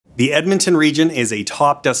The Edmonton region is a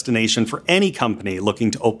top destination for any company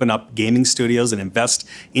looking to open up gaming studios and invest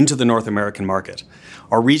into the North American market.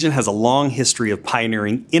 Our region has a long history of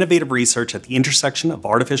pioneering innovative research at the intersection of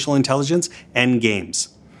artificial intelligence and games.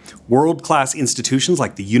 World-class institutions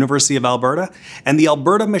like the University of Alberta and the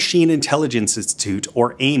Alberta Machine Intelligence Institute,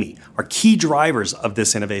 or AMI, are key drivers of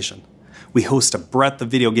this innovation. We host a breadth of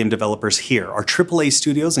video game developers here. Our AAA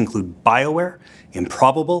studios include BioWare,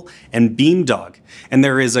 Improbable, and Beamdog, and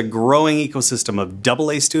there is a growing ecosystem of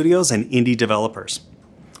AA studios and indie developers.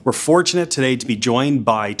 We're fortunate today to be joined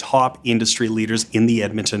by top industry leaders in the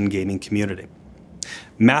Edmonton gaming community.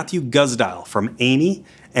 Matthew Guzdial from AMI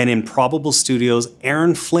and Improbable Studios,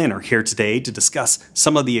 Aaron Flynn, are here today to discuss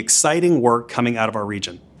some of the exciting work coming out of our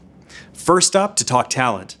region. First up, to talk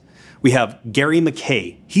talent, we have Gary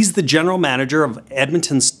McKay. He's the general manager of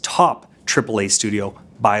Edmonton's top AAA studio,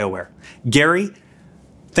 BioWare. Gary,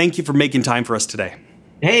 thank you for making time for us today.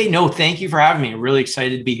 Hey, no, thank you for having me. I'm really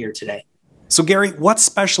excited to be here today. So Gary, what's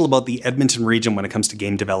special about the Edmonton region when it comes to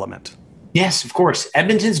game development? Yes, of course.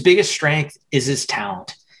 Edmonton's biggest strength is its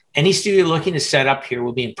talent. Any studio looking to set up here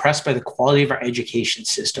will be impressed by the quality of our education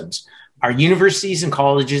systems. Our universities and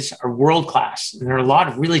colleges are world-class, and there are a lot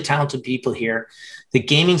of really talented people here that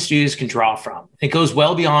gaming studios can draw from. It goes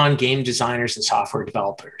well beyond game designers and software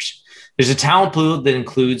developers. There's a talent pool that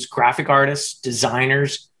includes graphic artists,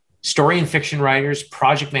 designers, story and fiction writers,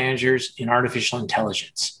 project managers, and artificial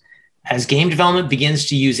intelligence. As game development begins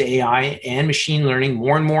to use AI and machine learning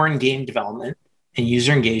more and more in game development and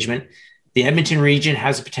user engagement, the Edmonton region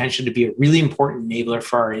has the potential to be a really important enabler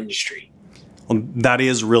for our industry. Well, that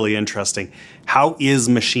is really interesting. How is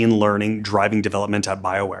machine learning driving development at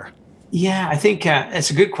BioWare? Yeah, I think that's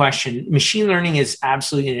a good question. Machine learning is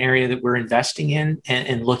absolutely an area that we're investing in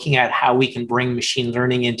and looking at how we can bring machine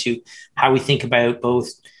learning into how we think about both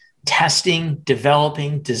testing,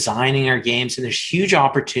 developing, designing our games. And there's huge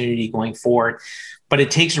opportunity going forward, but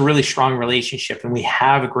it takes a really strong relationship. And we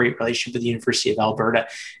have a great relationship with the University of Alberta.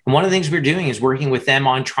 And one of the things we're doing is working with them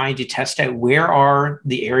on trying to test out where are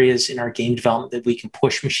the areas in our game development that we can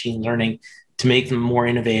push machine learning to make them more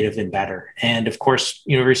innovative and better. And of course,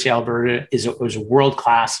 University of Alberta is a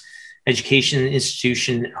world-class education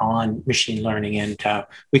institution on machine learning. And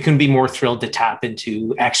we couldn't be more thrilled to tap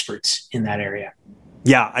into experts in that area.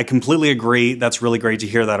 Yeah, I completely agree. That's really great to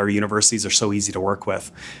hear that our universities are so easy to work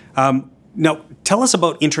with. Now, tell us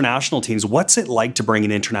about international teams. What's it like to bring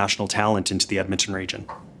in international talent into the Edmonton region?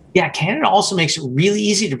 Yeah, Canada also makes it really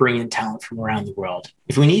easy to bring in talent from around the world.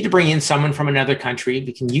 If we need to bring in someone from another country,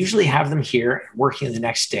 we can usually have them here and working the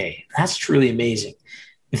next day. That's truly amazing.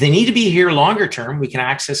 If they need to be here longer term, we can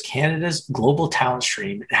access Canada's global talent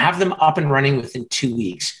stream and have them up and running within 2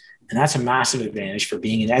 weeks. And that's a massive advantage for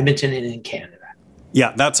being in Edmonton and in Canada.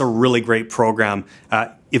 Yeah, that's a really great program.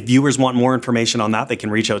 If viewers want more information on that, they can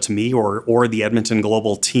reach out to me or the Edmonton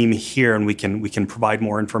Global team here, and we can provide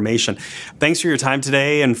more information. Thanks for your time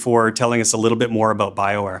today and for telling us a little bit more about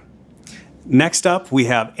BioWare. Next up, we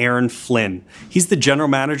have Aaron Flynn. He's the General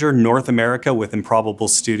Manager, North America with Improbable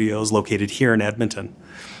Studios, located here in Edmonton.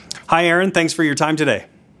 Hi, Aaron. Thanks for your time today.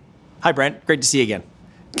 Hi, Brent. Great to see you again.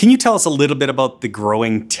 Can you tell us a little bit about the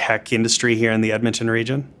growing tech industry here in the Edmonton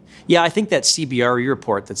region? Yeah, I think that CBRE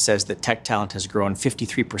report that says that tech talent has grown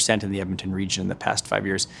 53% in the Edmonton region in the past 5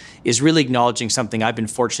 years is really acknowledging something I've been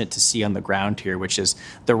fortunate to see on the ground here, which is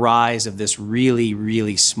the rise of this really,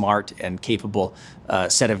 really smart and capable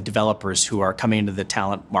set of developers who are coming into the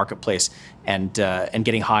talent marketplace and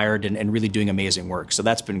getting hired and really doing amazing work. So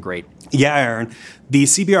that's been great. Yeah, Aaron. The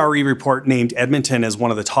CBRE report named Edmonton as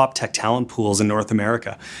one of the top tech talent pools in North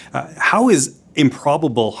America. How is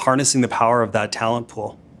Improbable harnessing the power of that talent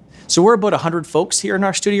pool? So we're about 100 folks here in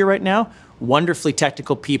our studio right now, wonderfully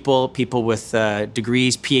technical people, people with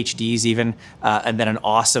degrees, PhDs even, and then an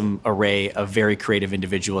awesome array of very creative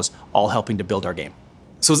individuals, all helping to build our game.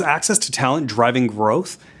 So is access to talent driving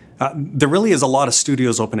growth? There really is a lot of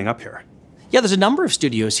studios opening up here. Yeah, there's a number of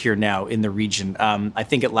studios here now in the region. I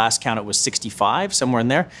think at last count it was 65, somewhere in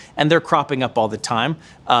there, and they're cropping up all the time.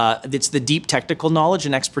 It's the deep technical knowledge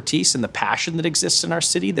and expertise and the passion that exists in our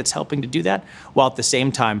city that's helping to do that, while at the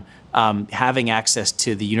same time having access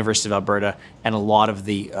to the University of Alberta and a lot of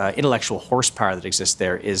the intellectual horsepower that exists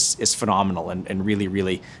there is phenomenal and really,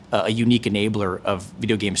 really a unique enabler of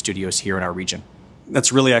video game studios here in our region.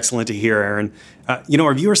 That's really excellent to hear, Aaron.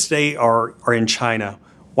 Our viewers today are in China.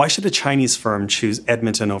 Why should a Chinese firm choose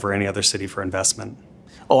Edmonton over any other city for investment?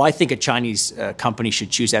 Oh, I think a Chinese company should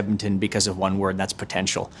choose Edmonton because of one word, and that's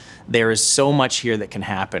potential. There is so much here that can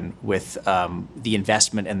happen with the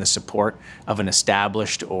investment and the support of an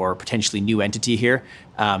established or potentially new entity here.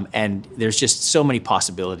 And there's just so many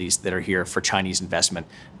possibilities that are here for Chinese investment,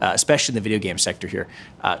 especially in the video game sector here.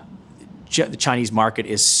 The Chinese market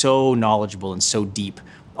is so knowledgeable and so deep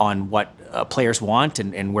on what players want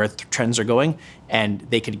and where trends are going, and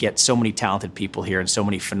they could get so many talented people here and so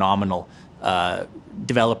many phenomenal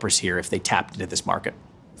developers here if they tapped into this market.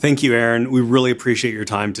 Thank you, Aaron. We really appreciate your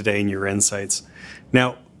time today and your insights.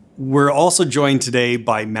 Now, we're also joined today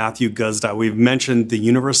by Matthew Guzda. We've mentioned the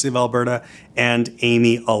University of Alberta and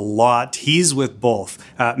Amy a lot. He's with both.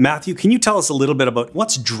 Matthew, can you tell us a little bit about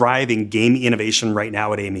what's driving game innovation right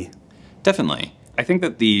now at Amy? Definitely. I think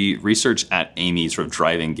that the research at Amy sort of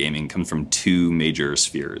driving gaming comes from two major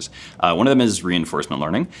spheres. One of them is reinforcement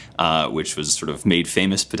learning, which was sort of made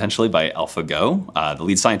famous potentially by AlphaGo. The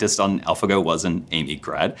lead scientist on AlphaGo was an Amy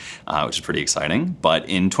grad, which is pretty exciting. But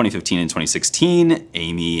in 2015 and 2016,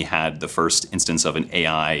 Amy had the first instance of an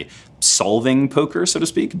AI solving poker, so to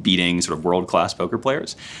speak, beating sort of world-class poker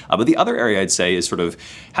players. But the other area I'd say is sort of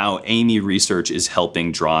how Amy research is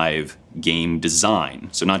helping drive game design.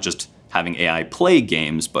 So not just having AI play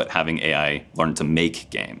games, but having AI learn to make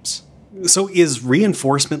games. So is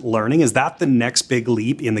reinforcement learning, is that the next big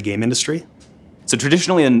leap in the game industry? So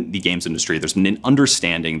traditionally in the games industry, there's been an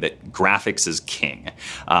understanding that graphics is king,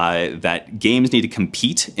 that games need to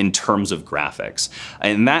compete in terms of graphics.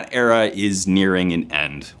 And that era is nearing an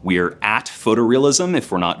end. We are at photorealism,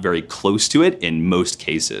 if we're not very close to it, in most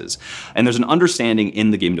cases. And there's an understanding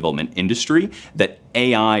in the game development industry that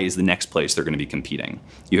AI is the next place they're going to be competing.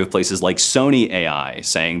 You have places like Sony AI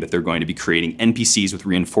saying that they're going to be creating NPCs with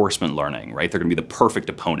reinforcement learning, right? They're going to be the perfect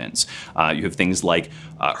opponents. You have things like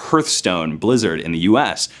Hearthstone, Blizzard in the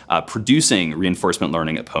US producing reinforcement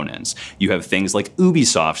learning opponents. You have things like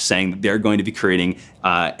Ubisoft saying that they're going to be creating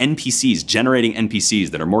NPCs, generating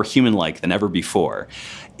NPCs that are more human-like than ever before.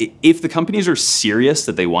 If the companies are serious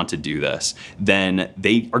that they want to do this, then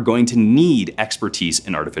they are going to need expertise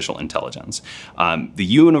in artificial intelligence. The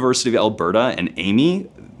University of Alberta and Amy,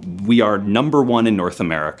 we are #1 in North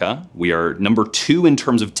America. We are #2 in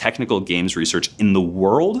terms of technical games research in the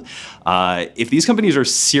world. If these companies are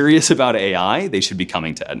serious about AI, they should be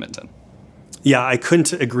coming to Edmonton. Yeah, I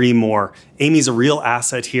couldn't agree more. Amy's a real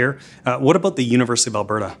asset here. What about the University of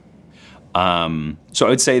Alberta? So I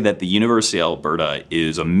would say that the University of Alberta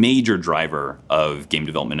is a major driver of game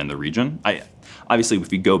development in the region. Obviously,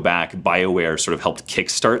 if we go back, BioWare sort of helped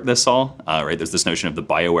kickstart this all, right? There's this notion of the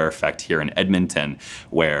BioWare effect here in Edmonton,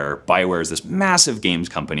 where BioWare is this massive games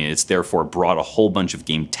company. It's therefore brought a whole bunch of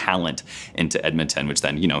game talent into Edmonton, which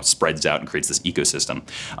then, spreads out and creates this ecosystem.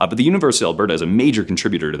 But the University of Alberta is a major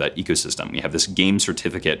contributor to that ecosystem. We have this game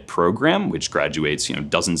certificate program, which graduates,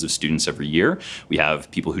 dozens of students every year. We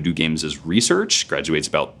have people who do games as research, graduates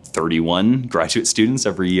about 31 graduate students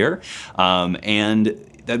every year. And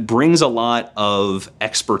that brings a lot of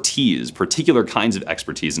expertise, particular kinds of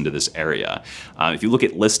expertise into this area. If you look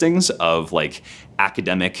at listings of like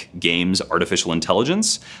academic games, artificial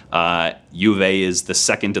intelligence, U of A is the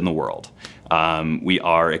second in the world. We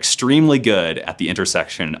are extremely good at the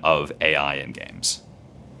intersection of AI and games.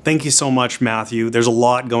 Thank you so much, Matthew. There's a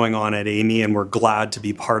lot going on at Amy, and we're glad to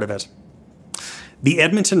be part of it. The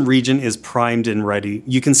Edmonton region is primed and ready.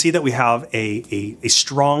 You can see that we have a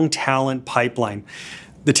strong talent pipeline.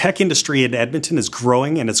 The tech industry in Edmonton is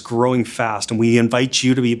growing, and it's growing fast, and we invite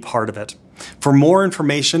you to be part of it. For more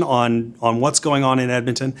information on what's going on in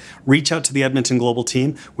Edmonton, reach out to the Edmonton Global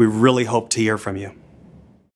team. We really hope to hear from you.